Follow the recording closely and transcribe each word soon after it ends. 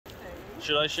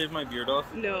Should I shave my beard off?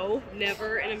 No,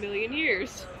 never in a million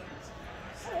years.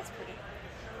 Oh, that's pretty.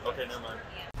 Okay, never mind.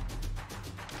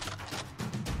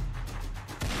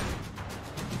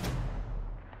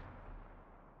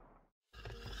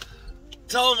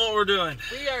 Tell them what we're doing.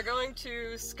 We are going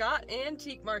to Scott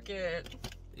Antique Market.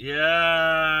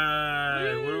 Yeah.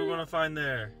 Woo. What are we gonna find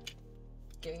there?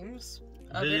 Games.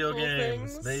 Video cool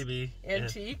games, things, maybe.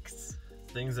 Antiques. Yeah.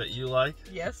 Things that you like.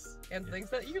 Yes, and things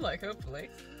that you like, hopefully.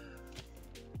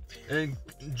 And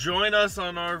join us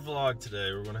on our vlog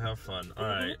today. We're gonna have fun. All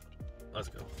right, let's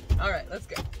go. All right, let's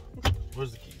go.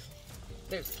 Where's the keys?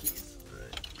 There's the keys.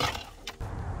 All right.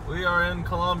 We are in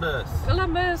Columbus.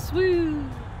 Columbus, woo!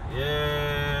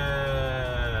 Yeah.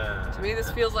 To me, this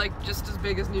feels like just as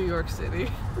big as New York City.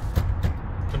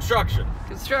 Construction.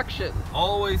 Construction.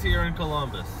 Always here in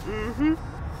Columbus. Mm-hmm.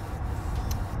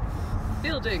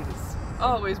 Buildings.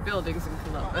 Always buildings in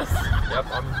Columbus. Yep,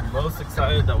 I'm most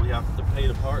excited that we have to pay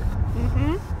to park.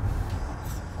 Mm-hmm.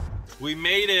 We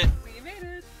made it. We made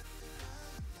it.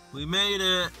 We made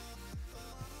it.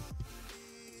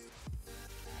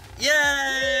 Yay!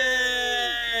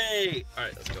 All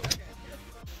right, let's go.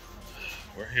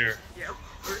 We're here. Yep,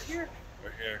 we're here.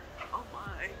 We're here. Oh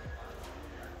my.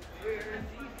 We're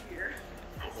indeed here.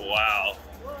 Wow.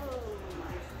 Whoa.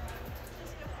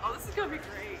 Oh, this is gonna be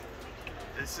great.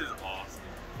 This is awesome.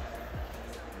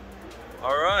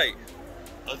 All right,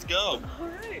 let's go. All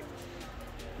right.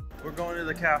 We're going to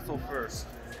the castle first.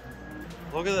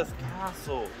 Look at this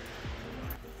castle.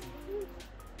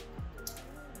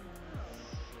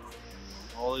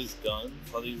 All these guns,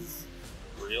 are these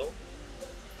real?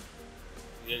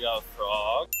 You got a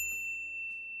frog.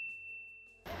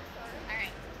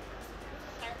 Alright.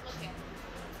 Start looking.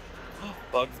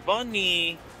 Bugs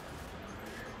Bunny.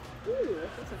 Ooh,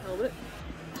 that's a helmet.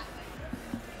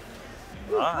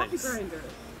 Ooh, coffee Nice. grinder.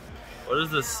 What is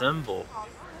this symbol?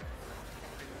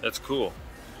 That's cool.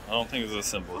 I don't think it's a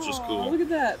symbol, it's just Aw, cool. Look at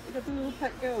that. We got the little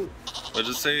pet goat. What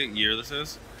does it say year this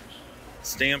is?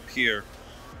 Stamp here.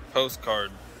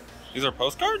 Postcard. These are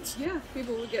postcards? Yeah,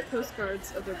 people would get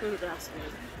postcards of their photographs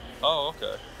made. Oh,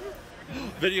 okay.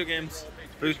 Video games.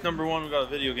 Booth number 1, we got a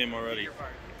video game already.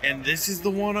 And this is the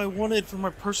one I wanted for my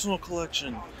personal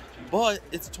collection. But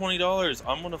it's $20.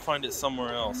 I'm going to find it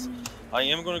somewhere else. I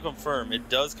am going to confirm. It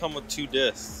does come with 2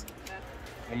 discs.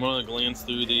 I'm going to glance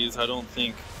through these. I don't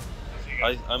think...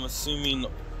 I'm assuming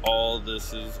all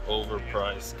this is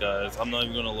overpriced, guys. I'm not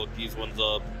even going to look these ones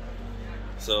up.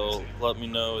 So let me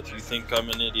know if you think I'm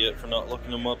an idiot for not looking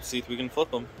them up. See if we can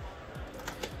flip them.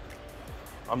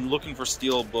 I'm looking for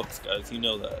steel books, guys. You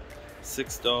know that.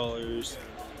 $6,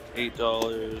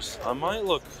 $8. I might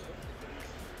look.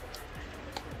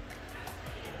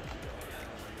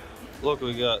 Look,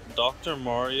 we got Dr.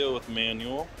 Mario with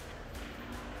manual.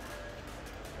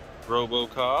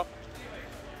 RoboCop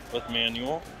with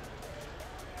manual.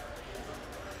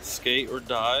 Skate or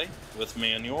Die with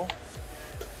manual.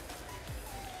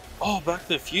 Oh, Back to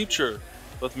the Future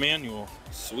with manual.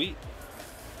 Sweet.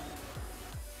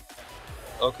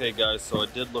 Okay guys, so I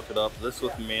did look it up. This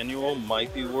with manual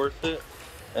might be worth it.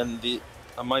 And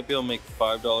I might be able to make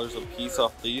 $5 a piece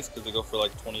off these because they go for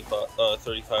like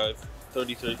 $35.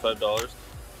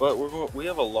 But we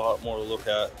have a lot more to look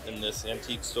at in this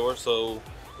antique store, so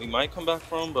we might come back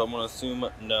from, but I'm gonna assume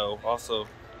no. Also,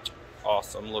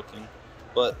 awesome looking.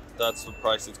 But that's the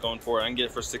price it's going for. I can get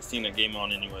it for 16 at Game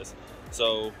On anyways.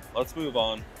 So let's move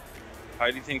on.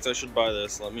 Heidi thinks I should buy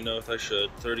this. Let me know if I should.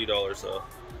 $30 though.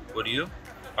 What do you?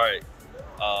 All right,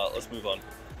 let's move on.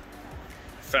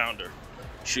 Found her.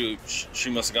 She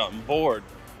must have gotten bored.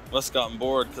 Must have gotten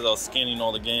bored because I was scanning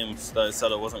all the games that I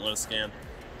said I wasn't going to scan.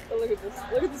 Oh, look at this.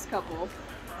 Look at this couple.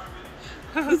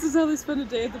 This is how they spend a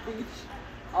day at the beach.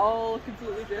 All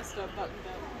completely dressed up, buttoned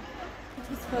up.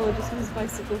 This fella just on his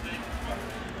bicycle.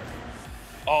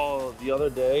 Oh, the other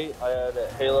day I had a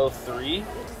Halo 3,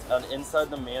 and inside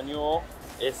the manual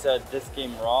it said this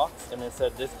game rocks, and it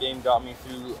said this game got me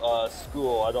through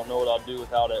school. I don't know what I'll do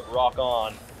without it. Rock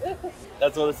on.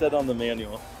 That's what it said on the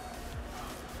manual.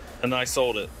 And I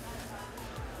sold it.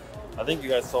 I think you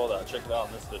guys saw that. Check it out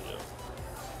in this video.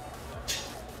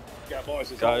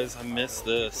 Guys, I missed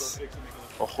this.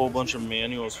 A whole bunch of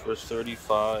manuals for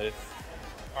 $35.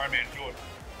 Alright man, enjoy.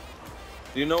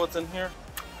 Do you know what's in here?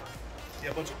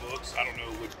 Yeah, a bunch of books. I don't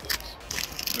know which books.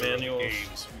 Manuals.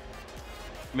 Games.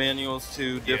 Manuals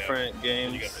to different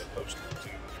games. You got that poster too.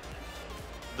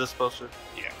 This poster?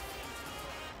 Yeah.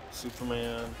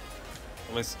 Superman.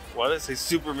 Why did I say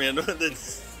Superman when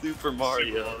it's Super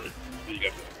Mario? Then you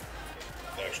got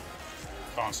the actual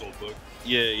console book.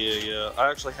 Yeah. I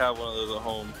actually have one of those at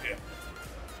home. Yeah.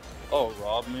 Oh,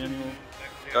 Rob manual.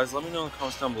 Guys, let me know in the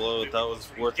comments down below if that was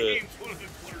worth it.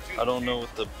 I don't know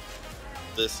what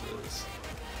this is.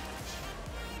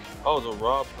 Oh, the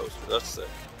Rob poster. That's sick.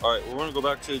 Alright, we're gonna go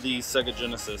back to the Sega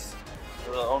Genesis.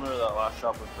 The owner of that last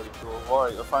shop was pretty cool.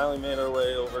 Alright, we finally made our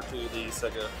way over to the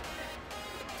Sega.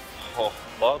 Oh,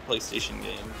 a lot of PlayStation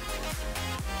games.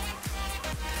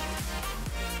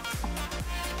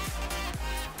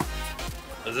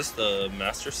 Is this the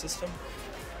Master System?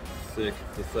 Sick,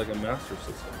 the Sega Master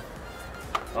System.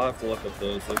 I'll have to look up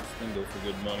those. Those can go for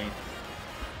good money.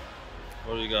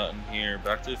 What do we got in here?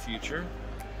 Back to the Future.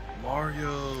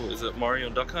 Mario. Is it Mario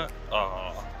and Duck Hunt?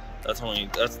 Ah, that's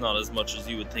not as much as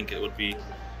you would think it would be.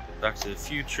 Back to the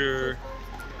Future.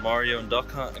 Mario and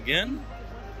Duck Hunt again.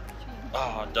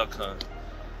 Ah, Duck Hunt.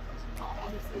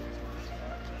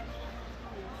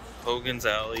 Hogan's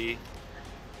Alley.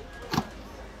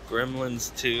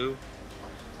 Gremlins 2.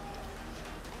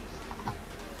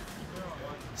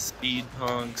 Speed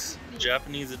Punks.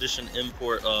 Japanese edition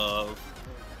import of,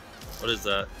 what is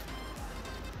that?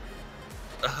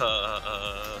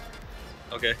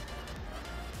 Okay.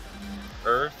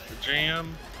 Earth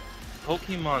Jam.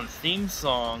 Pokemon theme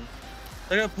song.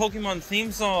 They got a Pokemon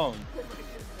theme song.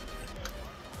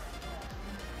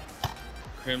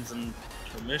 Crimson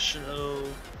Commissioner.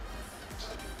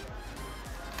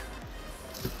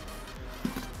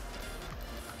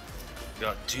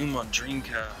 Got Doom on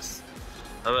Dreamcast.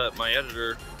 I bet my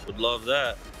editor would love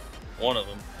that. One of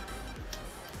them.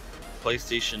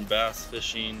 PlayStation Bass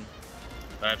Fishing.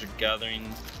 Magic Gathering.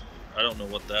 I don't know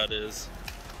what that is.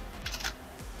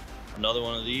 Another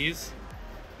one of these.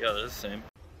 Yeah, they're the same.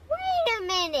 Wait a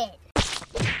minute.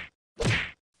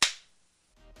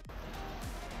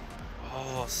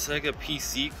 Oh, Sega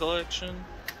PC collection.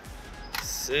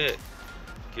 Sick.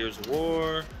 Gears of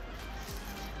War.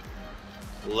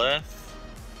 What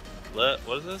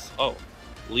is this? Oh,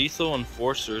 Lethal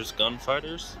Enforcers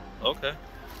Gunfighters. Okay.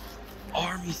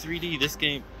 Army 3D. This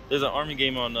game. There's an Army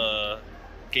game on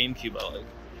GameCube I like.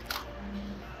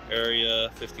 Area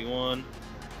 51.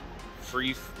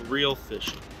 Real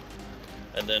Fishing.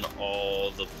 And then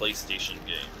all the PlayStation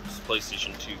games.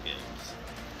 PlayStation 2 games.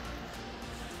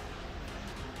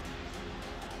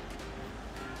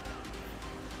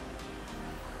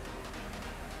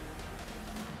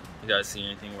 You guys see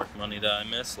anything worth money that I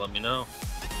missed? Let me know.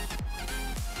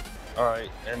 Alright,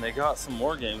 and they got some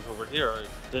more games over here. I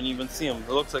didn't even see them.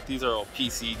 It looks like these are all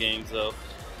PC games though.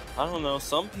 I don't know,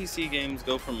 some PC games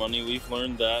go for money. We've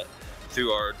learned that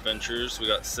through our adventures. We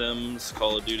got Sims,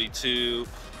 Call of Duty 2.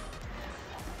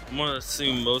 I'm gonna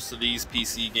assume most of these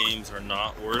PC games are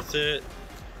not worth it,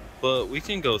 but we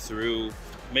can go through.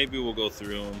 Maybe we'll go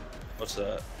through them. What's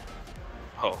that?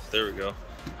 Oh, there we go.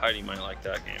 Heidi might like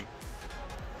that game.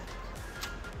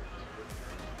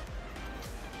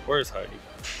 Where's Heidi?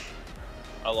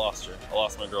 I lost her. I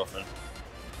lost my girlfriend.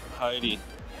 Heidi,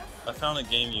 I found a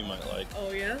game you might like.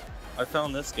 Oh yeah? I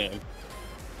found this game.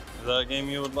 Is that a game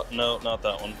you would like? No, not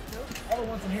that one. Nope. All the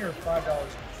ones in here are $5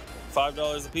 each.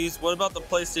 $5 a piece? What about the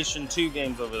PlayStation 2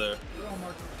 games over there? They're all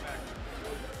marked on the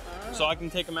back. So I can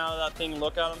take them out of that thing and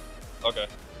look at them? Okay.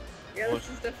 Yeah, this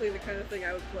is definitely the kind of thing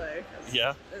I would play.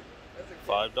 Yeah? As a kid.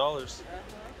 $5.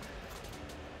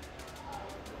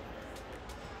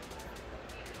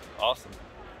 Awesome.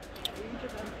 Age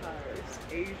of Empires,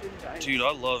 Asian Dynasty. Dude,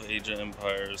 I love Age of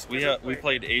Empires. We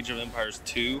played Age of Empires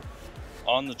 2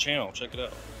 on the channel. Check it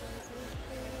out.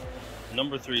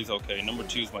 Number 3 is okay. Number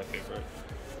 2 is my favorite.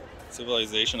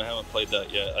 Civilization, I haven't played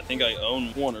that yet. I think I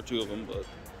own 1 or 2 of them, but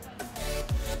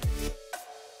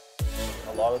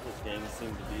a lot of his games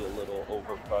seem to be a little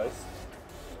overpriced.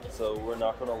 So we're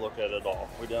not going to look at it all.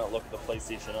 We didn't look at the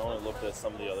PlayStation, I only looked at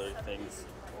some of the other things.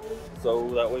 So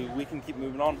that way we can keep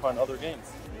moving on and find other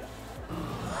games.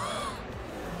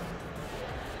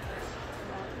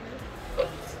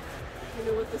 You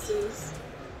know what this is?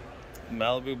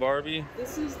 Malibu Barbie?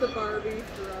 This is the Barbie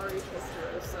Ferrari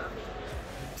Testarossa.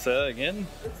 Say that again?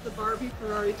 It's the Barbie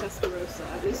Ferrari Testarossa.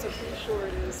 At least I'm pretty sure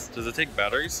it is. Does it take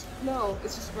batteries? No,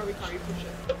 it's just a Barbie car, you push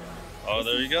it. Oh,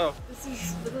 there you go. This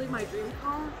is literally my dream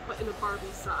car, but in a Barbie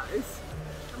size.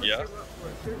 How much Yeah. are you up for?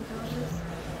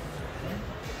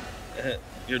 $30?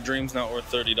 Your dream's not worth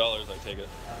 $30, I take it.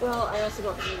 Well, I also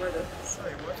don't know where to.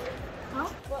 Sorry, what? Huh?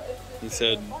 Well, He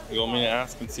said, you want me to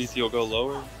ask and see if you'll go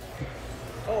lower?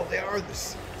 Oh, they are the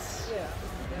seats. yeah.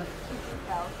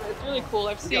 It's really cool.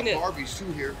 I've We seen got it. Barbies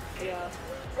too here. Yeah.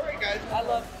 All right, guys. I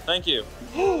love Thank you.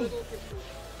 little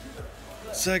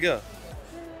Sega.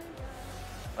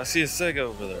 I see a Sega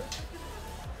over there.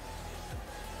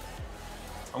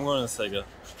 I'm going to Sega.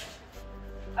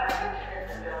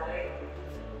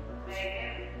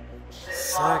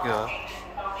 Sega?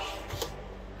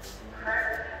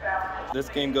 This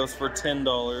game goes for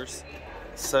 $10.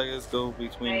 Segas go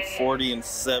between $40 and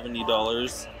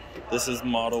 $70. This is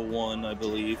Model 1, I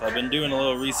believe. I've been doing a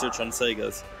little research on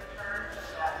Segas.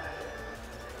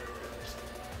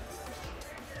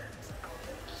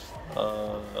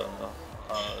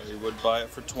 I would buy it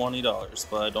for $20,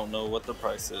 but I don't know what the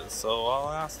price is, so I'll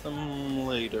ask them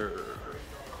later.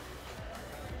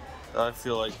 I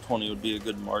feel like 20 would be a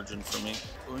good margin for me.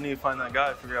 We need to find that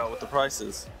guy, figure out what the price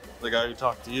is. The guy who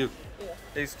talked to you. Yeah.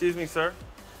 Hey, excuse me, sir.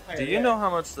 Do you know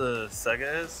how much the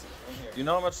Sega is? Do you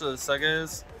know how much the Sega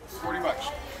is? $40.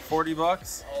 40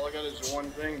 bucks? All I got is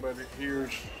one thing, but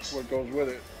here's what goes with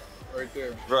it, right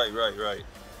there. Right.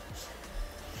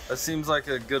 That seems like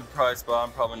a good price, but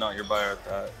I'm probably not your buyer at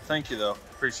that. Thank you, though.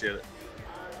 Appreciate it.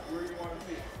 Where do you want to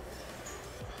be?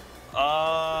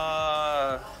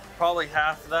 Probably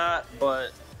half that,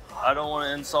 but I don't want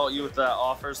to insult you with that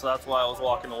offer, so that's why I was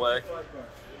walking away.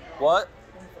 What?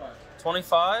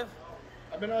 25?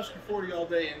 I've been asking 40 all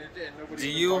day, and nobody. Do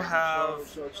you have?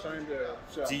 So it's time to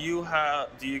sell. Do you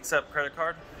accept credit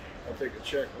card? I'll take a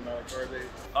check, but not a card.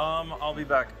 I'll be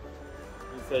back.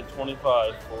 You said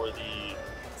 25 for the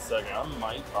Sega. I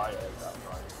might buy it at that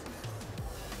price.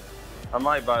 I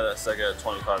might buy that Sega at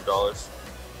 $25,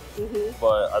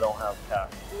 but I don't have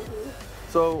cash.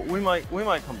 So we might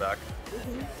come back.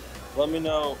 Let me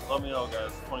know,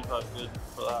 guys. 25 good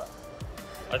for that.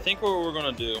 I think what we're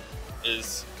gonna do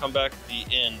is come back at the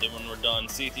end, and when we're done,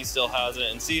 see if he still has it,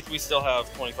 and see if we still have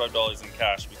 $25 in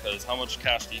cash. Because how much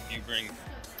cash did you bring?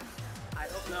 I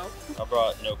don't know. I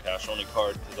brought no cash, only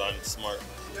card, because I'm smart.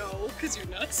 No, because you're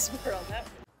not smart on that.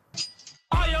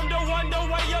 I am the one, the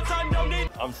way your son don't need.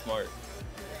 I'm smart.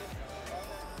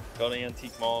 Go to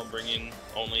Antique Mall and bring in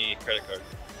only credit card.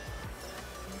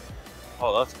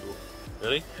 Oh, that's cool.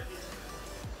 Ready?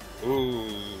 Ooh.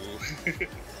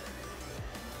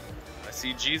 I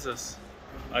see Jesus.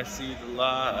 I see the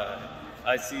light.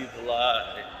 I see the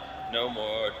light. No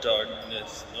more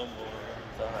darkness. No more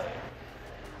light.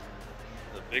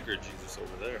 The bigger Jesus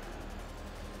over there.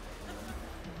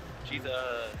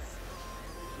 Jesus.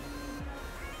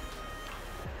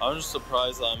 I'm just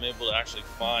surprised that I'm able to actually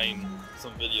find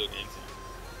some video games here.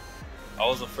 I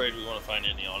was afraid we wouldn't find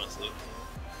any, honestly.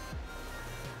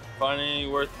 Find any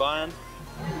worth buying?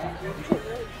 These are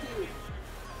really cute.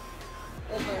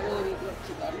 If I really need to look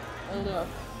to them. I don't know.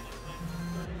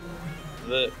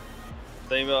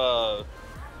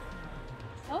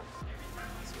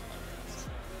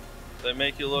 They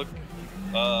make you look,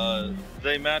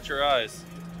 they match your eyes.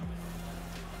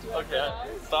 Okay,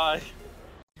 bye.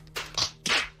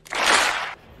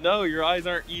 No, your eyes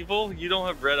aren't evil. You don't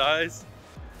have red eyes.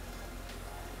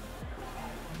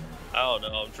 I don't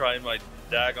know. I'm trying my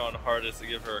daggone hardest to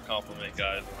give her a compliment,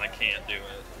 guys, and I can't do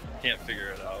it. Can't figure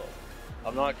it out.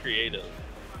 I'm not creative.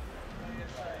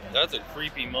 That's a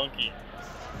creepy monkey.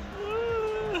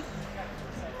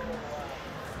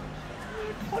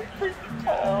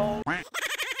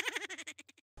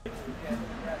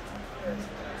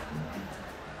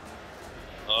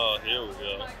 Oh, here we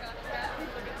go.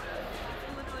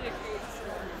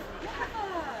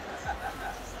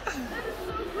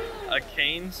 A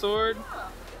cane sword?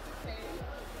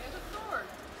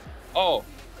 Oh.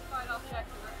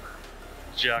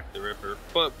 Jack the Ripper.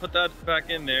 But put that back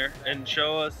in there and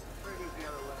show us.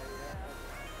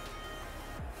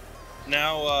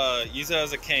 Now use it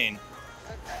as a cane.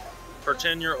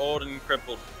 Pretend you're old and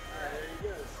crippled.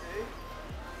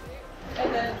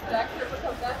 And then Jack the Ripper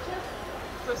comes at you.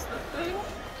 Twist the thing.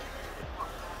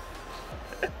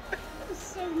 That is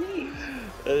so neat.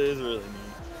 It is really neat.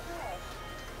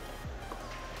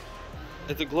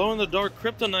 It's a glow-in-the-dark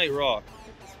kryptonite rock.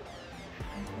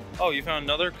 Oh, you found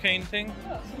another cane thing?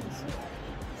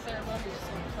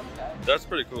 That's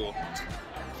pretty cool.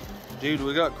 Dude,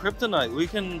 we got kryptonite. We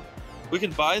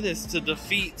can buy this to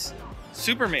defeat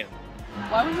Superman.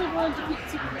 Why would we want to defeat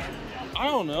Superman? I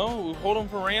don't know. We'll hold him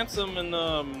for ransom and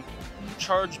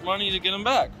charge money to get him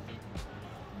back.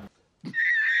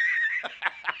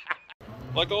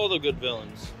 Like all the good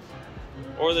villains.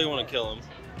 Or they want to kill him.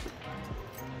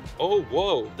 Oh,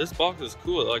 whoa. This box is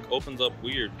cool. It like opens up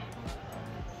weird.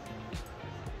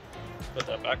 Put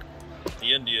that back.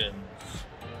 The Indians.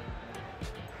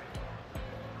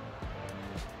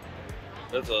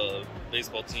 That's a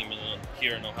baseball team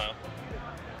here in Ohio.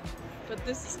 But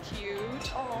this is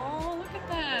cute. Oh, look at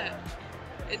that.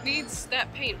 It needs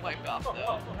that paint wiped off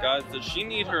though. Guys, does she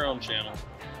need her own channel?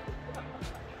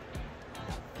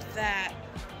 That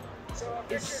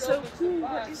is so cool.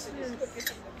 What is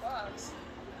this?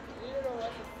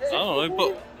 I don't know,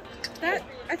 but That,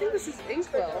 I think this is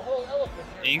Inkwell.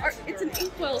 ink? It's an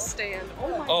Inkwell stand.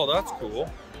 Oh my Oh, that's cool.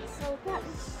 So that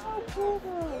is so cool though.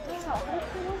 Wow, how much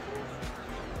was this?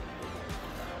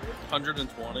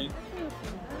 120. That's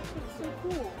so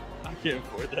cool. I can't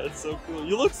afford that. It's so cool.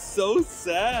 You look so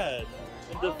sad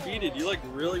and defeated. You like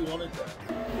really wanted that.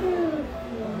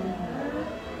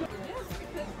 Yes,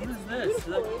 because What it's is this?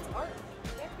 beautiful. It's art.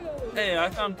 Deco. Hey, I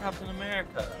found Captain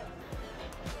America.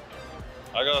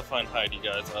 I gotta find Heidi,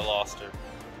 guys. I lost her.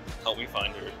 Help me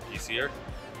find her. Do you see her?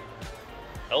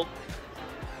 Help.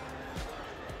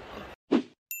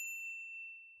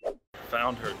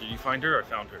 Found her. Did you find her? I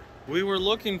found her. We were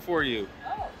looking for you.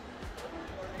 Oh,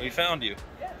 We found you.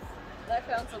 yes. I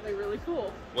found something really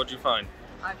cool. What'd you find?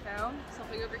 I found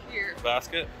something over here.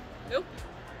 Basket? Nope.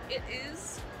 It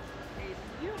is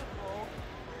a beautiful,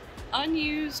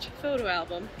 unused photo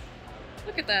album.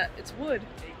 Look at that. It's wood.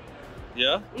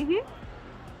 Yeah? Mm-hmm.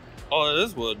 Oh, it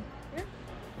is wood. Yeah.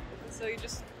 So you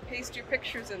just paste your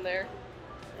pictures in there.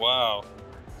 Wow.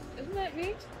 Isn't that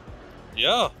neat?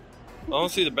 Yeah. I don't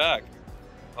see the back.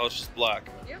 Oh, it's just black.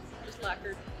 Yep. Just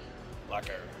lacquered.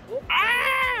 Lacquer. Whoop.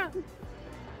 Ah!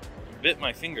 Bit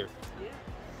my finger. Yeah.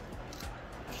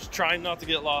 Just trying not to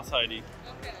get lost, Heidi.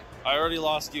 Okay. I already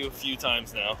lost you a few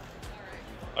times now. All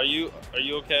right. Are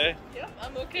you okay? Yep.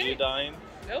 I'm Are okay. you dying?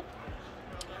 Nope.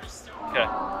 Okay.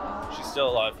 She's still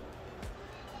alive.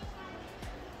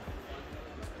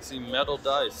 I see metal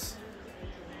dice.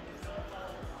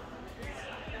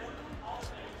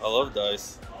 I love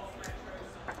dice.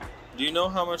 Do you know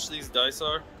how much these dice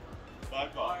are? $5.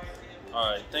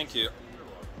 Alright, thank you.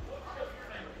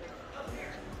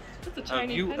 That's a Have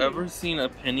tiny you penny. ever seen a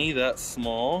penny that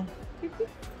small?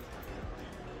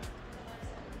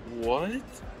 What?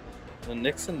 The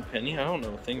Nixon penny? I don't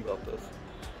know a thing about this.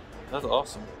 That's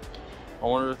awesome. I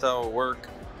wonder if that will work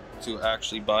to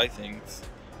actually buy things.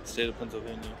 State of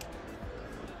Pennsylvania.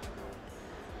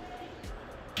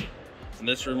 And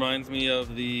this reminds me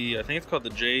of the, I think it's called the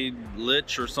Jade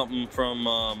Lich or something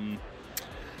from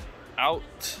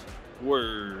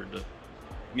Outward.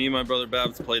 Me and my brother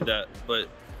Babs played that, but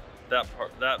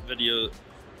that video,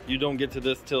 you don't get to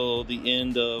this till the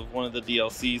end of one of the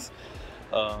DLCs,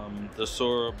 the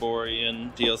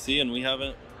Soroborian DLC, and we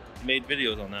haven't made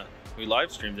videos on that. We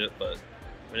live streamed it, but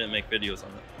we didn't make videos on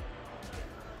it.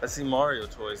 I see Mario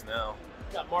toys now.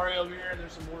 Got Mario over here, and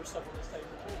there's some more stuff on this table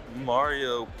too.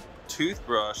 Mario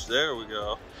toothbrush, there we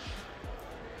go.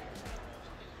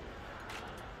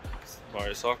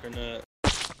 Mario soccer net.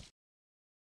 Look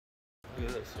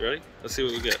at this, ready? Let's see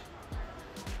what we get.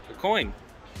 A coin,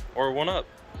 or one up.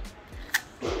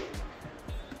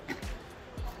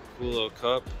 Cool little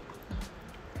cup.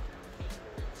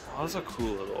 Oh, that's a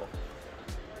cool little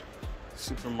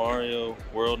Super Mario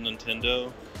World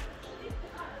Nintendo.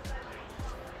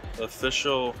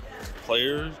 Official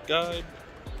player's guide.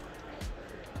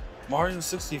 Mario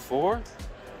 64?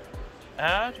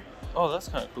 Ad? Oh, that's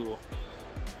kind of cool.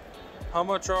 How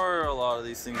much are a lot of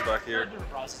these things back here? Different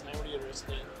prices, man. What are you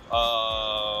interested in?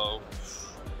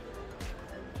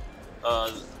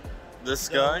 This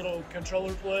The guy? little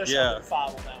controller plush. Yeah. I put 5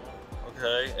 on that one.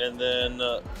 Okay, and then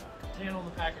 10 on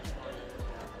the package.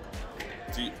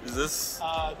 is this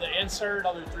The insert,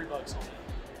 I'll do $3 on it.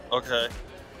 okay?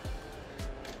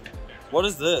 What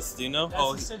is this? Do you know? That's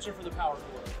Oh, the sensor for the power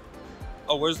glove.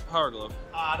 oh, where's the power glove?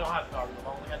 I don't have the power glove.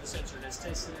 I only have the sensor. It's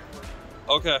tested and working.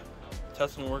 Okay,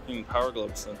 test and working power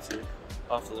glove sensor.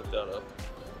 I'll have to look that up.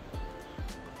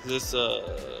 Is this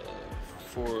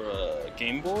for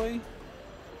Game Boy?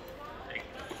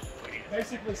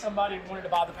 Basically, somebody wanted to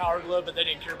buy the power glove, but they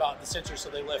didn't care about the sensor, so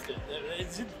they left it.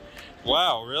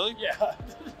 Wow, really? Yeah.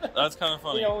 That's kind of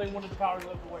funny. They only wanted the power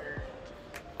glove to wear.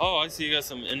 Oh, I see you got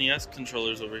some NES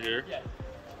controllers over here. Yeah.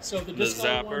 So the The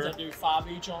discolored ones zapper. I do 5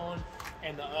 each on,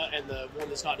 and the one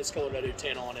that's not discolored I do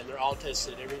 10 on, and they're all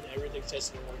tested. Everything's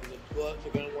tested and working. The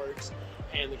gun works,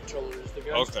 and the controllers. The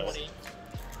gun's Okay. 20.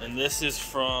 And this is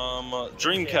from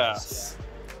Dreamcast. Yes,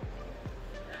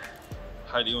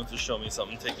 Heidi wants to show me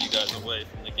something, take you guys away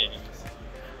from the games.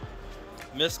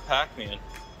 Miss Pac-Man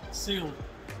Sealed.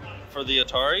 for the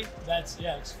Atari.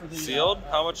 It's for the Sealed?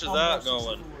 How much is that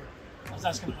Commodore going? 64. I was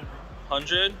asking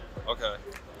 100? Okay.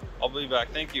 I'll be back.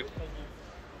 Thank you.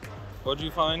 What'd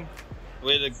you find?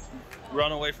 Way to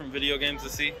run away from video games to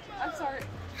see? I'm sorry.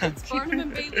 It's Barnum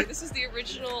and Bailey. This is the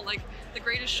original, like, The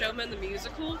Greatest Showman, the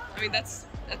musical. I mean, that's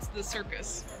the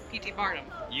circus. P.T. Barnum.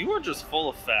 You are just full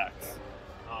of facts.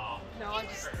 No, I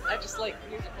just like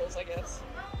musicals, I guess.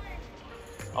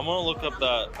 I'm gonna look up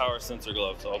that power sensor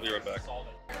glove, so I'll be right back.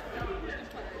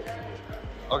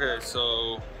 Okay,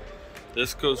 so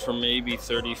this goes for maybe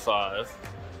 35.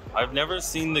 I've never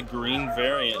seen the green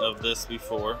variant of this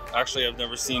before. Actually, I've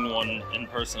never seen one in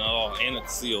person at all, and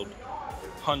it's sealed.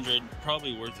 100,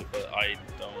 probably worth it, but I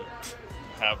don't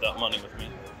have that money with me.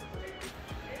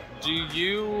 Do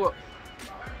you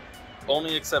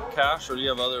only accept cash, or do you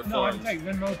have other No, I forms? can take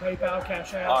Venmo, PayPal,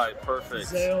 Cash App. All right,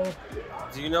 perfect. Zelle.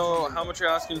 Do you know how much you're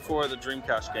asking for the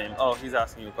Dreamcast game? Oh, he's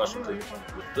asking you a question too.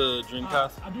 The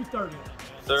Dreamcast? I do 30 on that, man.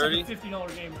 30? It's like a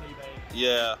 $50 game on eBay.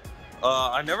 Yeah.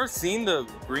 I've never seen the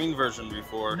green version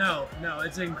before. No,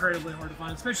 it's incredibly hard to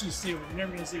find, especially sealed. You're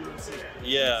never gonna see one sealed.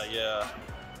 Yeah.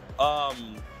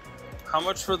 How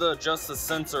much for just the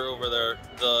sensor over there,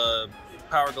 the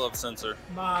Power Glove sensor?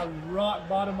 My rock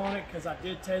bottom on it, because I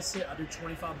did test it, I do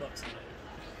 $25 on it.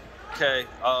 Okay,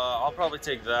 I'll probably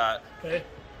take that. Okay.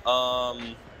 Oh,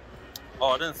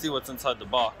 I didn't see what's inside the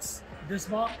box. This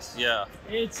box? Yeah.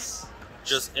 It's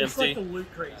just It's empty. like the loot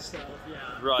crate stuff,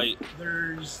 yeah. Right.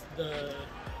 There's the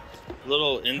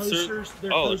little insert. coasters.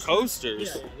 Oh, the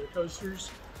coasters. Yeah, they're coasters.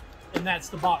 And that's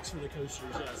the box for the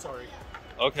coasters, yeah, sorry.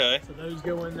 Okay. So those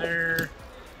go in there.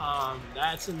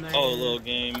 That's in there. Oh, a little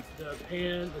game.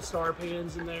 The star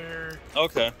pins in there.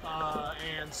 Okay.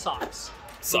 And socks.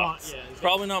 Socks. Yeah,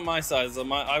 probably not my size.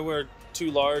 I wear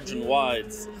too large and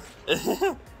wides.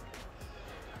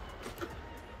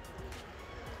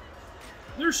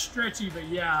 They're stretchy, but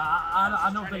yeah,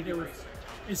 I don't think they would.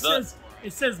 It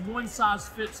says one size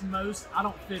fits most. I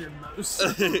don't fit in most.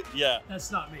 Yeah.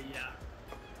 That's not me. Yeah.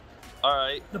 All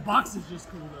right. The box is just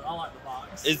cool though. I like the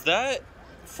box. Is that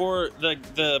for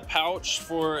the pouch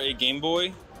for a Game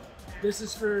Boy? This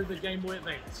is for the Game Boy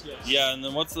Advance. Yes. Yeah, and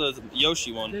then what's the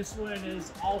Yoshi one? This one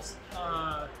is also.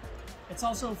 It's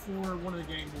also for one of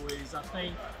the Game Boys. I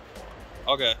think.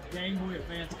 Okay. Game Boy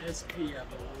Advance SP, I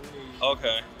believe.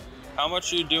 Okay. How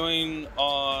much are you doing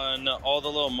on all the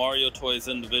little Mario toys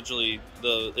individually,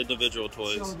 the individual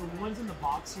toys? So the ones in the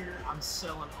box here, I'm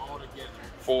selling all together.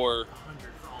 For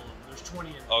 100 for all of them. There's 20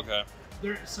 in there. Okay.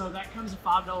 So that comes at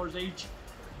 $5 each,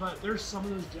 but there's some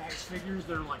of those Jax figures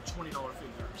that are like $20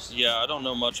 figures. Yeah, I don't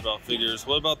know much about figures.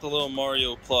 What about the little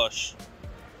Mario plush?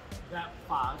 That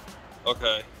 $5.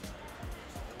 Okay.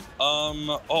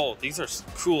 Oh, these are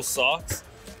cool socks.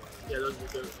 Yeah, those will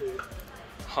go too.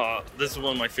 This is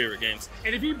one of my favorite games.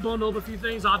 And if you bundle up a few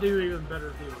things, I'll do even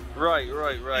better deal. Right.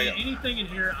 And anything in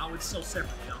here, I would sell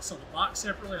separately. I'll sell the box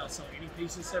separately. I'll sell any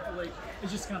pieces separately.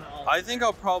 It's just kind of all. I think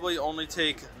I'll probably only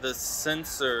take the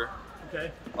sensor. Okay.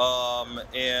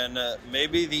 And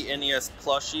maybe the NES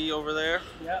plushie over there.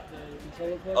 Yeah, the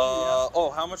controller plushie.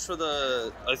 Oh, how much for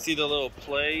the? I see the little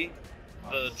play,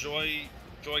 the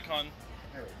Joy-Con.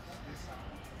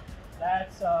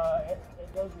 That's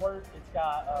it goes work. It's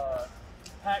got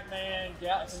Pac-Man,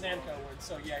 it's a Namco one.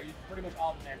 So yeah, pretty much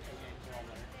all the Namco games are on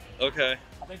there. Okay.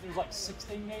 I think there's like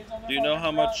 16 games on there. Do you know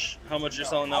how much you're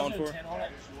selling that one I'll do for? 10 on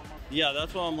it. Yeah,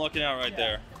 that's what I'm looking at right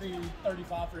there. It'd be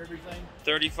 35 for everything.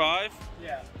 35?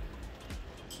 Yeah.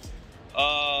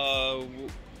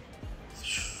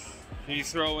 Can you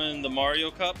throw in the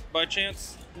Mario Cup by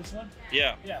chance? This one?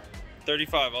 Yeah. Yeah.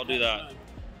 35. I'll do that.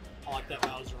 I like that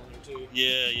Bowser on there too.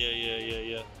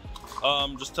 Yeah.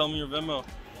 Just tell me your Venmo.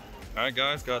 All right,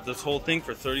 guys, got this whole thing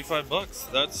for 35 bucks.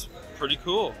 That's pretty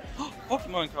cool.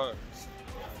 Pokemon cards.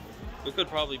 We could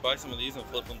probably buy some of these and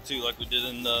flip them too, like we did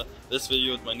in this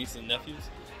video with my niece and nephews.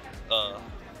 That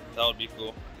would be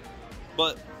cool.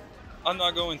 But I'm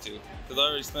not going to, because I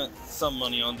already spent some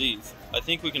money on these. I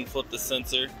think we can flip the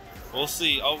sensor. We'll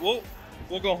see.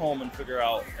 We'll go home and figure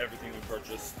out everything we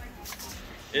purchased.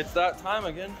 It's that time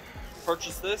again.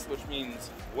 Purchase this, which means,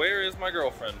 where is my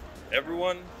girlfriend?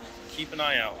 Everyone, keep an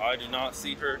eye out. I do not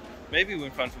see her. Maybe we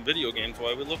can find some video games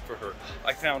while we look for her.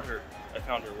 I found her.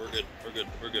 We're good.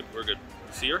 You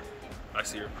see her? I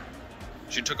see her.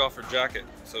 She took off her jacket,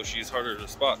 so she's harder to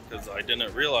spot because I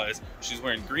didn't realize she's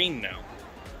wearing green now.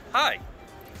 Hi.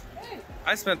 Hey.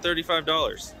 I spent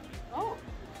 $35. Oh.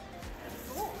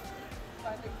 Cool.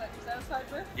 Find things that you're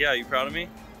satisfied with? Yeah, you proud of me?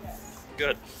 Yes.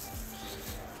 Good.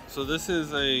 So this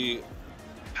is a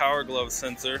Power Glove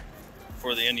sensor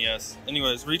for the NES.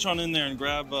 Anyways, reach on in there and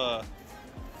grab the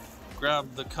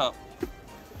cup.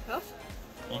 Cup?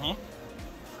 Mm-hmm.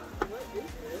 What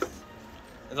is this?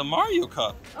 It's a Mario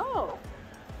cup. Oh.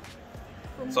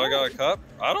 So I got a cup.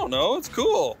 I don't know. It's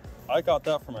cool. I got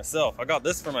that for myself. I got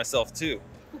this for myself too.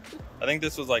 I think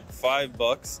this was like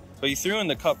 $5, but he threw in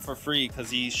the cup for free because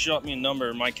he shot me a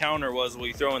number. My counter was, will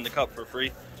you throw in the cup for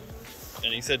free?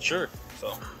 And he said, sure.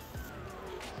 So,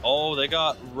 oh, they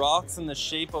got rocks in the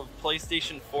shape of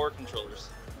PlayStation 4 controllers.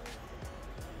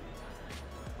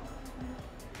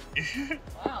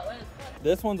 Wow, that is fun.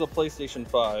 This one's a PlayStation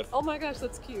 5. Oh my gosh,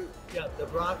 that's cute. Yeah, the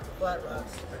flat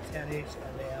rocks are 10 each,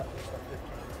 and the apples are 15.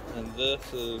 And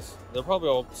this is, they're probably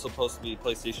all supposed to be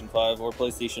PlayStation 5 or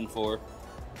PlayStation 4.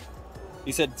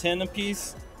 You said 10 a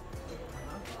piece?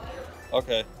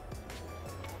 Okay.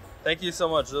 Thank you so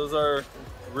much. Those are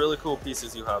really cool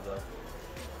pieces you have, though.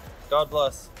 God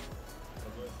bless.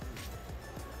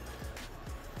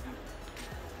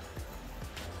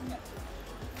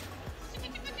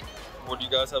 Would you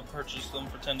guys have purchased them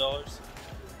for $10?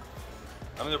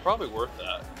 I mean, they're probably worth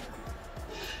that.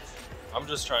 I'm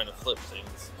just trying to flip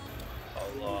things.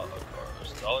 A lot of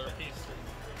cars. $1 a piece.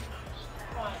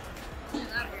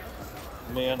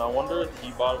 Man, I wonder if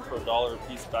he bought them for $1 a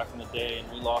piece back in the day and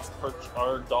we lost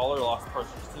our dollar lost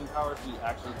purchasing power if we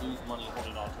actually lose money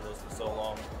holding on to those for so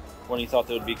long. When he thought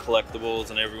they would be collectibles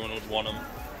and everyone would want them.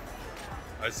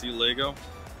 I see Lego.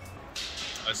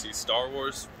 I see Star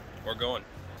Wars. We're going.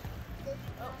 Look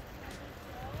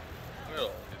at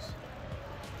all these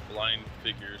blind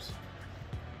figures.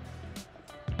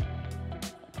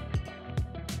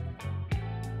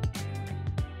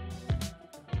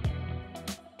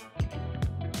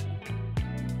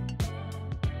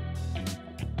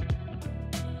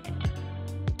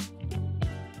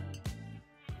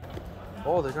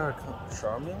 Oh, they got a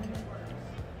Charmin?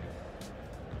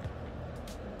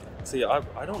 See,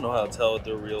 I don't know how to tell if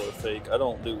they're real or fake. I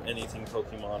don't do anything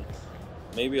Pokemon.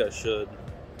 Maybe I should.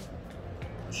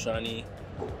 Shiny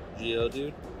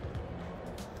Geodude.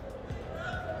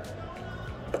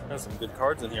 There's some good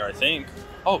cards in here, I think.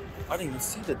 Oh, I didn't even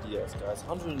see the DS, guys.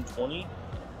 120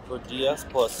 for DS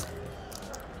plus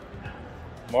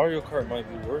Mario Kart might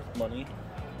be worth money.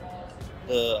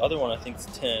 The other one I think is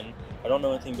 10. I don't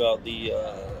know anything about the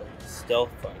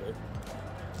Stealth Fighter.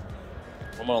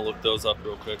 I'm gonna look those up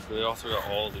real quick. They also got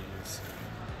all these.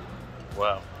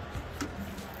 Wow.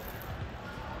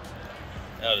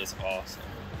 That is awesome.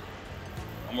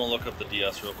 I'm gonna look up the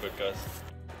DS real quick, guys.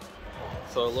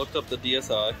 So I looked up the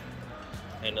DSi,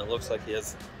 and it looks like he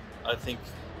has, I think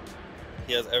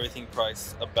he has everything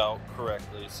priced about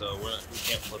correctly. So we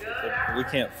can't flip it. We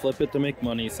can't flip it to make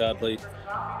money, sadly.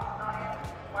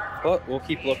 But we'll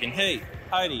keep looking. Hey,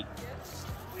 Heidi,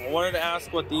 I wanted to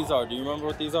ask what these are. Do you remember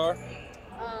what these are?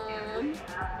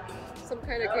 Some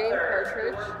kind of game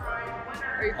cartridge.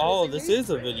 Are you Oh, quizzing this me? is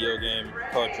a video game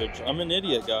cartridge. I'm an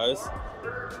idiot, guys.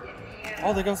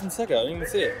 Oh, they got some Sega. I didn't even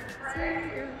see it.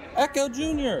 Echo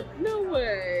Jr. No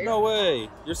way. No way.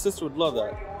 Your sister would love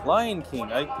that. Lion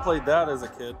King. I played that as a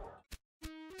kid.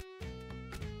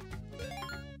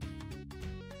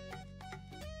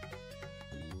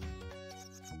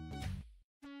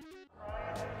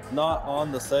 Not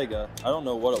on the Sega. I don't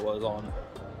know what it was on.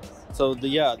 So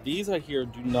these I hear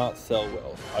do not sell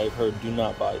well. I've heard do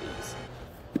not buy these.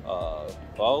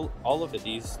 I'll look at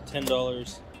these.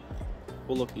 $10.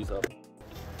 We'll look these up.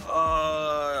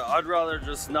 I'd rather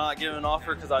just not give an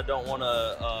offer because I don't want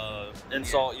to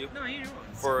insult you. No, you don't.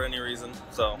 For any reason.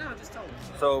 So. No, just tell me.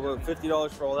 So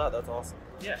 $50 for all that. That's awesome.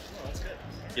 Yeah, no, that's good.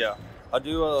 Yeah. I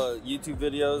do YouTube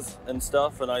videos and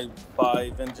stuff, and I buy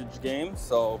vintage games.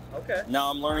 So Okay. now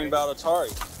I'm learning about Atari.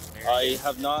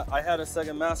 I had a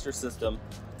Sega Master System.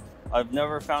 I've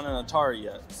never found an Atari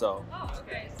yet. So. Oh,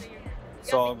 okay.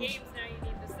 So So got the games now. You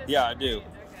need the system. yeah, I do. Okay.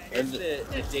 Here's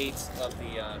the dates of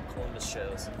the Columbus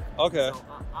shows. Okay. So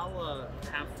I'll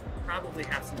probably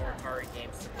have some more Atari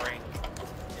games to bring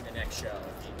in the next show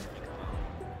if you come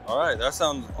out. All right. That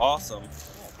sounds awesome.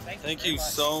 Thank you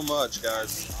so much,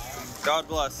 guys. God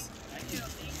bless.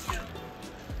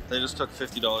 They just took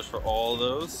 $50 for all of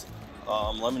those.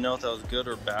 Let me know if that was a good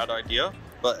or bad idea.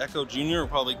 But Echo Jr. will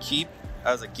probably keep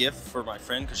as a gift for my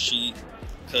friend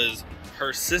because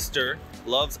her sister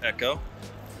loves Echo.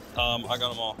 I got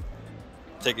them all.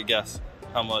 Take a guess.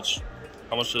 How much?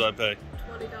 How much did I pay?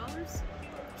 $20?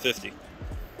 50.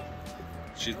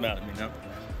 She's mad at me now.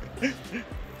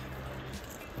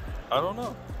 I don't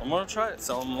know. I'm gonna try it.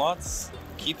 Sell them lots.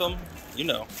 Keep them. You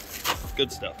know,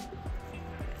 good stuff.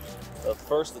 The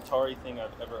first Atari thing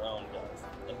I've ever owned, guys.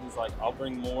 And he's like, I'll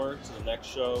bring more to the next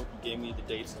show. He gave me the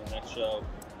dates for the next show.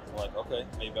 I'm like, okay,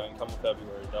 maybe I can come in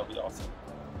February. That'll be awesome.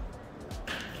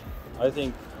 I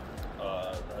think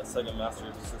that Sega Master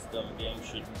System game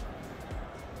should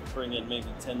bring in maybe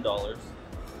 $10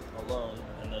 alone,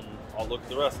 and then I'll look at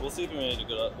the rest. We'll see if we made a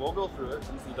good. We'll go through it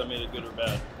and see if I made a good or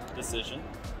bad decision.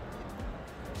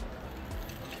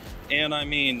 And I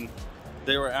mean,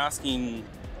 they were asking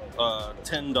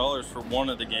 $10 for one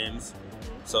of the games,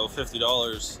 so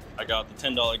 $50. I got the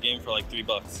 $10 game for like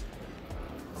 $3.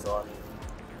 So I mean.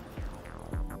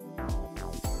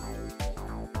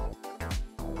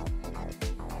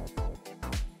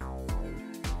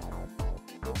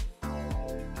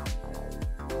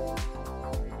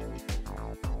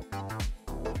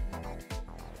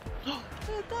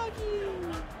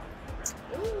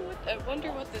 Ooh, I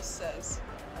wonder what this says.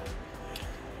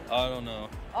 I don't know.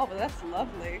 Oh, but that's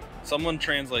lovely. Someone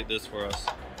translate this for us.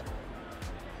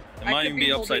 It I might could even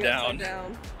be upside holding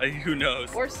down. down. Who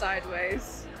knows? Or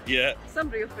sideways. Yeah.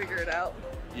 Somebody will figure it out.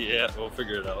 Yeah, we'll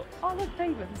figure it out. Oh, look,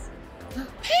 penguins.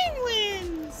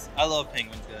 Penguins! I love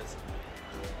penguins, guys.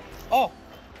 Oh,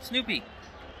 Snoopy.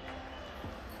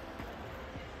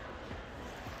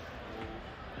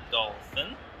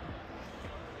 Dolphin.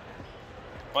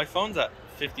 My phone's at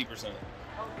 50%.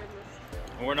 Oh, goodness.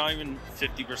 And we're not even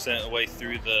 50% away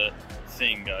through the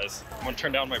thing, guys. I'm gonna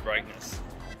turn down my brightness.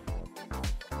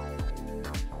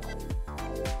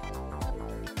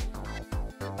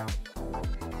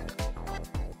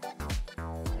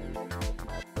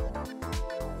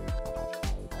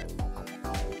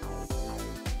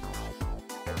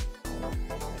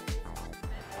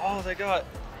 Oh, they got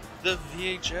the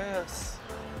VHS.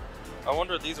 I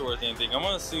wonder if these are worth anything. I'm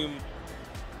gonna assume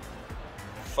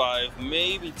 $5,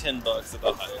 maybe $10 at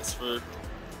the highest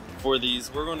for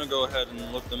these. We're gonna go ahead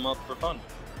and look them up for fun.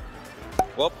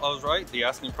 Well, I was right. The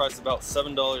asking price is about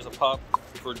 $7 a pop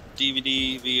for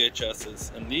DVD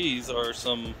VHSs, and these are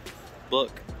some,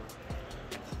 look.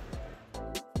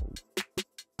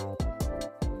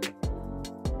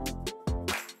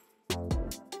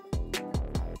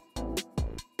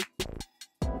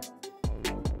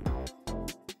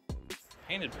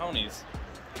 Painted ponies.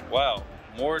 Wow,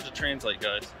 more to translate,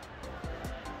 guys.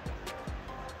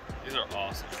 These are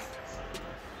awesome.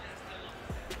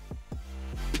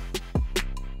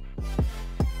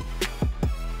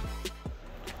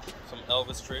 Some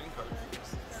Elvis trading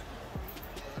cards.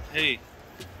 Hey,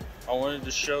 I wanted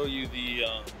to show you the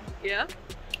Yeah?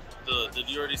 did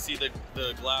you already see the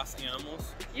glass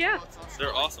animals? Yeah.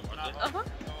 They're awesome, aren't they? Uh-huh.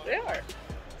 They are.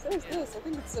 So is this. I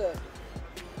think it's a...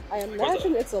 I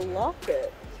imagine it's a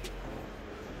locket.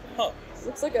 Huh.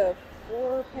 Looks like a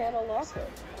 4-panel locket.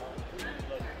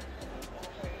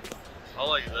 I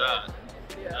like that.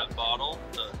 Yeah. That bottle,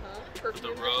 the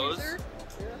Perfume rose. diffuser.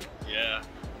 Yeah,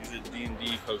 these are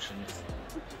D&D potions.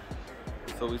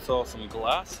 So we saw some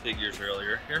glass figures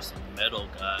earlier. Here's some metal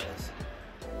guys.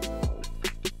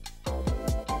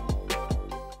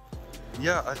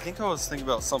 Yeah, I think I was thinking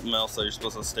about something else that you're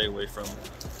supposed to stay away from.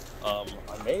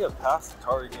 I may have passed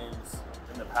Atari games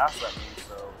in the past that means,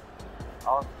 so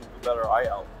I'll have to keep a better eye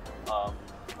out.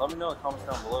 Let me know in the comments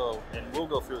down below, and we'll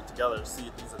go through it together to see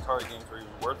if these Atari games are even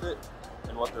worth it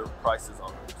and what their price is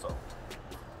on them. So.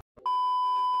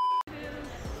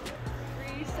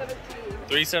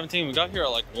 $3.17. We got here at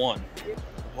like 1.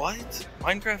 What?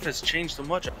 Minecraft has changed so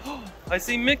much. I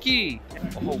see Mickey.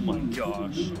 Oh my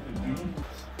gosh.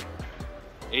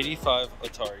 85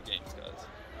 Atari games, guys.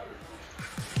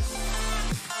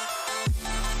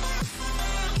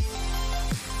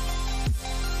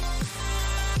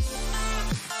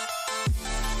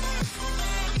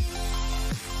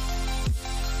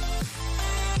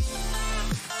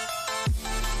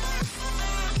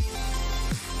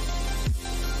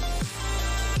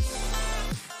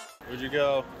 Where'd you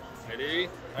go? Heidi?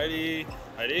 Heidi?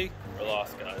 Heidi? We're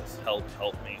lost, guys. Help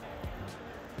me.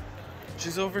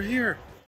 She's over here.